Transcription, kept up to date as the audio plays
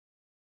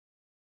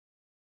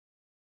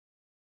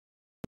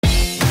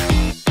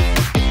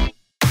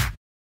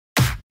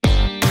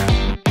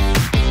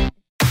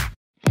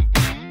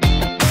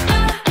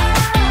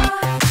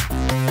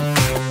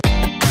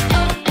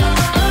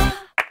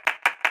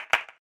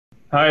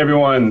Hi,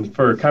 everyone,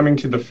 for coming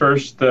to the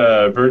first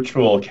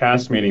virtual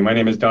Kass meeting. My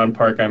name is Don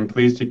Park. I'm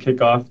pleased to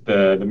kick off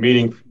the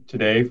meeting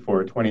today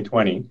for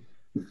 2020.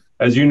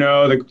 As you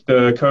know, the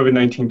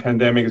COVID-19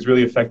 pandemic has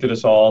really affected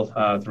us all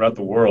throughout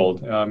the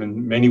world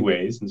in many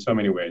ways, in so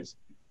many ways.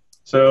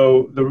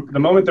 So the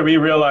moment that we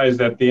realized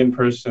that the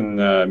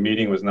in-person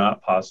meeting was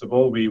not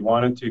possible, we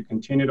wanted to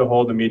continue to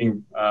hold the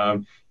meeting,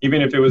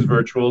 even if it was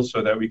virtual,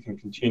 so that we can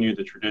continue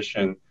the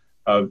tradition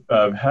of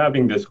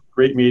having this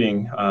great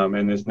meeting,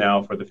 and this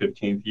now for the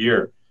 15th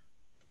year.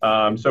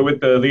 So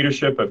with the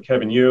leadership of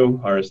Kevin Yu,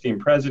 our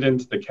esteemed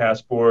president, the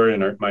Kass board,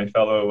 and my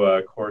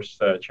fellow course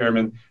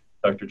chairman,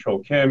 Dr.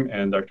 Chol Kim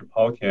and Dr.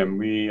 Paul Kim,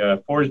 we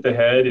forged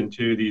ahead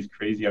into these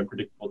crazy,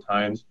 unpredictable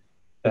times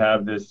to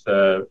have this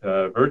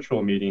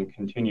virtual meeting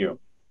continue.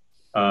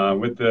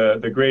 With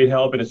the great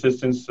help and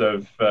assistance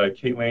of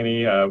Kate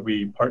Laney,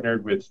 we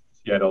partnered with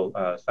Seattle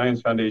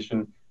Science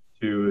Foundation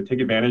to take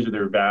advantage of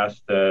their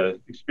vast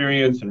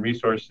experience and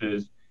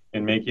resources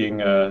in making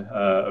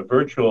a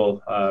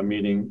virtual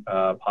meeting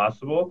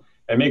possible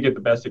and make it the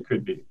best it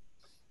could be.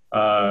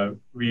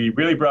 We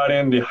really brought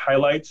in the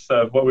highlights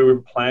of what we were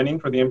planning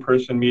for the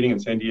in-person meeting in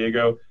San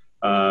Diego,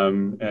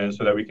 and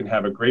so that we can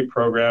have a great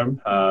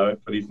program for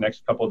these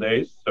next couple of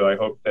days. So I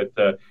hope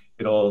that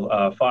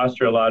it'll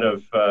foster a lot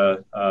of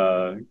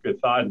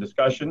good thought and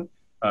discussion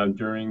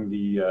during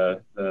the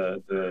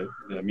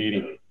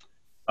meeting.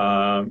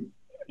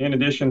 In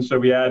addition, so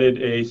we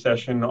added a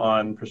session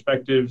on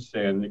perspectives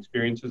and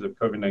experiences of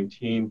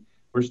COVID-19.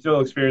 We're still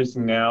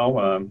experiencing now,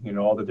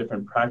 all the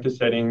different practice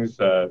settings,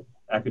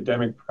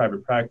 academic,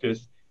 private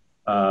practice,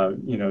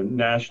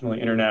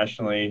 nationally,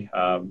 internationally.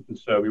 And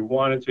so we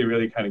wanted to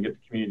really kind of get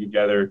the community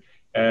together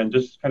and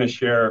just kind of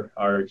share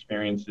our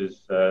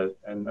experiences,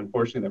 and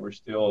unfortunately that we're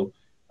still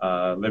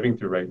living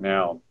through right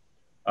now.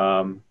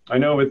 I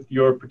know with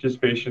your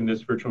participation,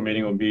 this virtual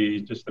meeting will be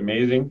just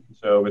amazing.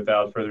 So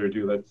without further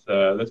ado,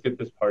 let's get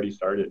this party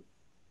started.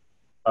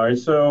 All right,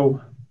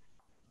 so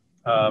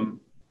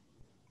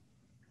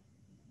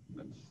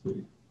let's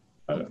see.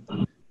 How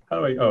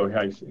do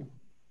I see.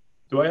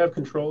 Do I have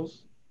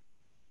controls?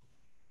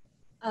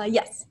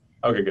 Yes.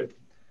 Okay, good.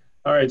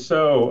 All right,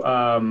 so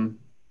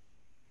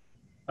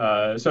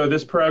so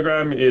this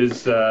program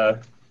is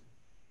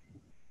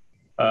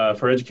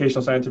for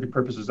educational scientific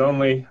purposes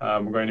only.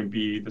 We're going to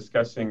be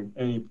discussing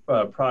any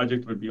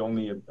project would be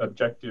only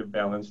objective,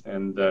 balanced,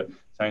 and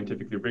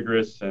scientifically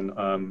rigorous, and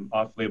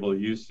off-label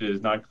use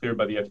is not clear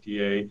by the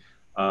FDA,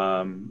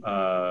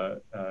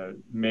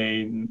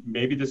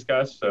 may be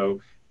discussed. So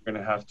we're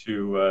going to have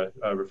to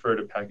refer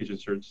to package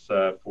inserts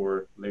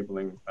for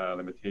labeling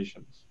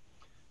limitations.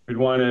 We'd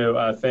want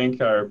to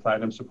thank our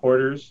platinum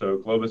supporters, so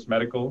Globus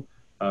Medical,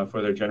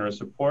 for their generous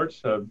support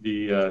of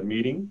the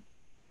meeting.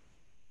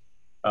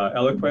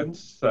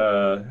 Eloquence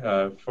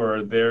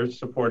for their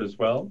support as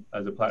well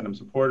as a platinum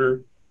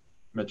supporter.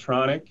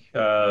 Medtronic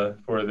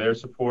for their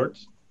support.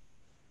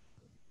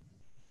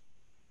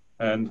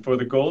 And for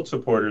the gold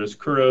supporters,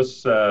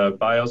 Kuros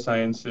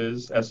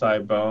Biosciences, SI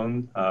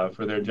Bone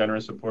for their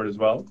generous support as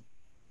well.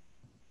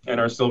 And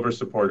our silver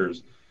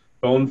supporters,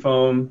 Bone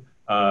Foam,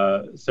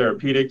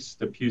 Therapeutics,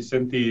 Depew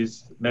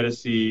Synthes,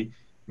 Medici,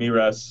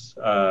 Miras,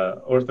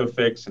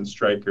 Orthofix, and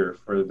Stryker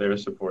for their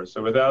support.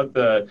 So without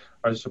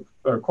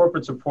our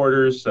corporate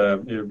supporters,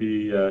 it would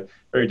be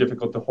very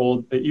difficult to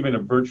hold even a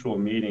virtual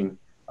meeting.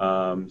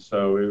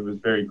 So it was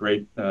very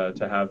great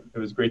to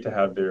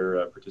have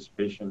their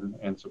participation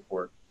and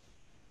support.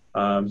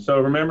 So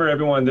remember,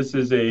 everyone, this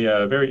is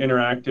a very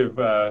interactive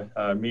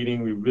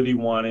meeting. We really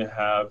want to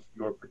have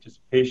your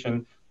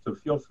participation. So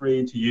feel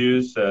free to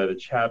use the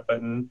chat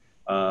button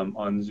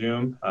on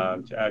Zoom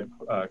to add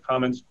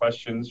comments,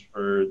 questions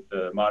for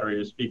the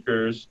moderator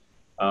speakers.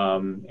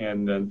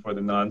 And then for the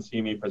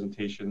non-CME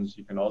presentations,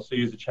 you can also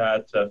use the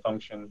chat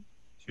function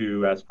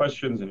to ask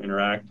questions and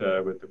interact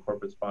with the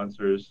corporate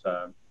sponsors.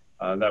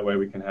 That way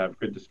we can have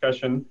good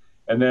discussion.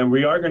 And then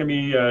we are going to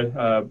be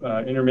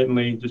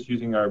intermittently just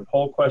using our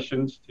poll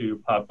questions to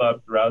pop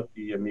up throughout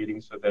the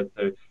meeting so that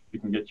you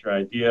can get your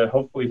idea,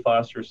 hopefully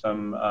foster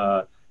some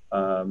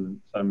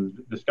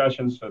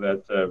discussions so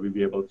that we'd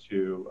be able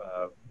to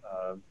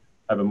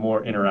have a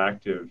more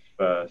interactive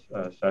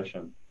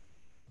session.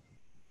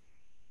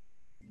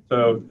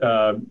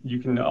 So you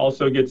can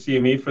also get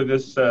CME for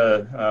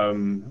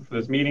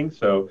this meeting.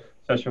 So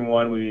session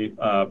 1 will be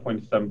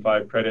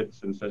 0.75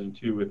 credits, and session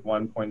 2 with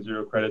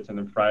 1.0 credits, and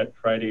then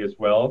Friday as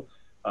well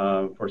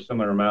for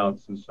similar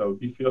amounts. And so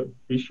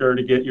be sure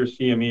to get your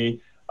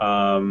CME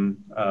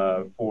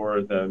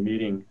for the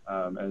meeting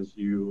as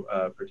you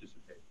participate.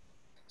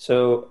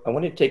 So I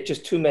want to take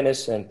just 2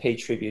 minutes and pay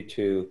tribute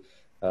to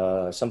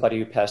somebody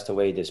who passed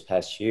away this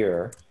past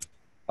year.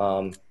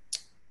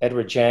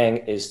 Edward Jang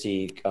is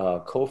the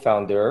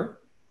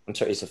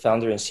is the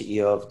founder and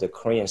CEO of the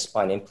Korean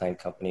spine implant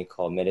company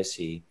called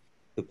Medici,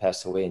 who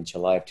passed away in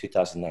July of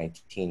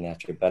 2019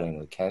 after battling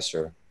with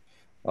cancer.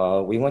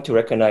 We want to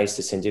recognize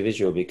this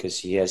individual because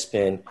he has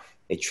been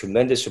a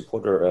tremendous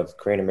supporter of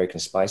Korean American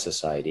Spine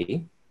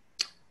Society.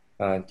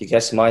 Do you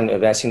guys mind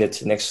advancing it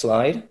to the next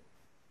slide?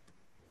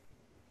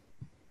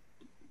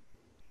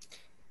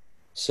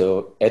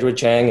 So Edward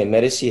Jang and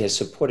Medici has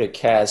supported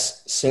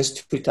Kass since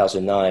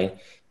 2009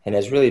 and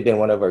has really been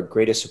one of our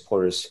greatest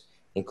supporters,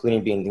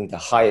 including being the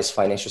highest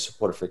financial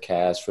supporter for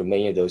Kass for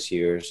many of those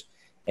years.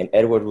 And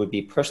Edward would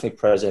be personally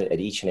present at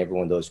each and every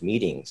one of those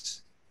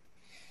meetings.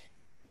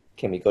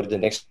 Can we go to the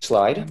next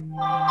slide?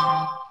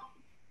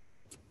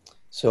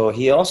 So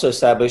he also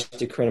established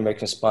the Korean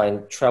American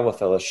Spine Travel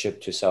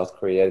Fellowship to South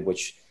Korea,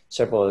 which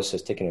several of us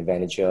have taken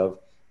advantage of.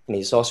 And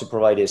he's also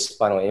provided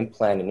spinal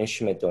implant and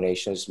instrument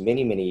donations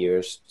many, many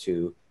years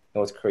to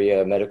North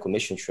Korea medical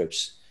mission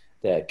trips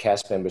that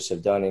cast members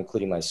have done,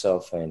 including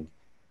myself and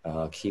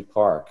Key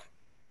Park.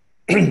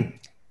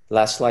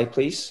 Last slide,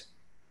 please.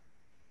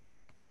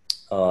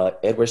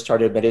 Edward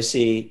started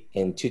Medici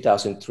in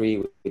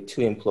 2003 with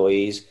 2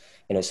 employees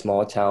in a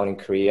small town in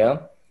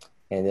Korea.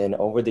 And then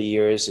over the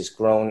years, it's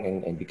grown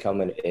and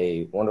become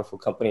a wonderful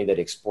company that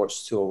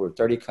exports to over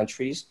 30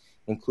 countries,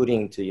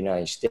 including to the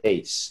United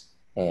States.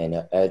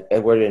 And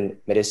Edward and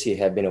Medici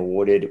have been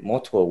awarded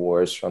multiple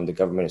awards from the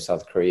government of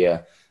South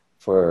Korea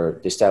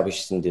for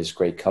establishing this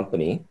great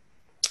company.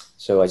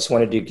 So I just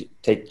wanted to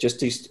take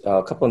just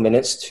a couple of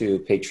minutes to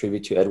pay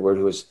tribute to Edward,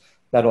 who is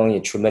not only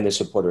a tremendous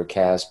supporter of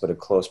Kass, but a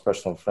close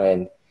personal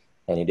friend.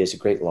 And it is a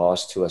great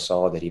loss to us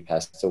all that he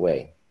passed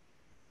away.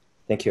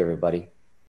 Thank you, everybody.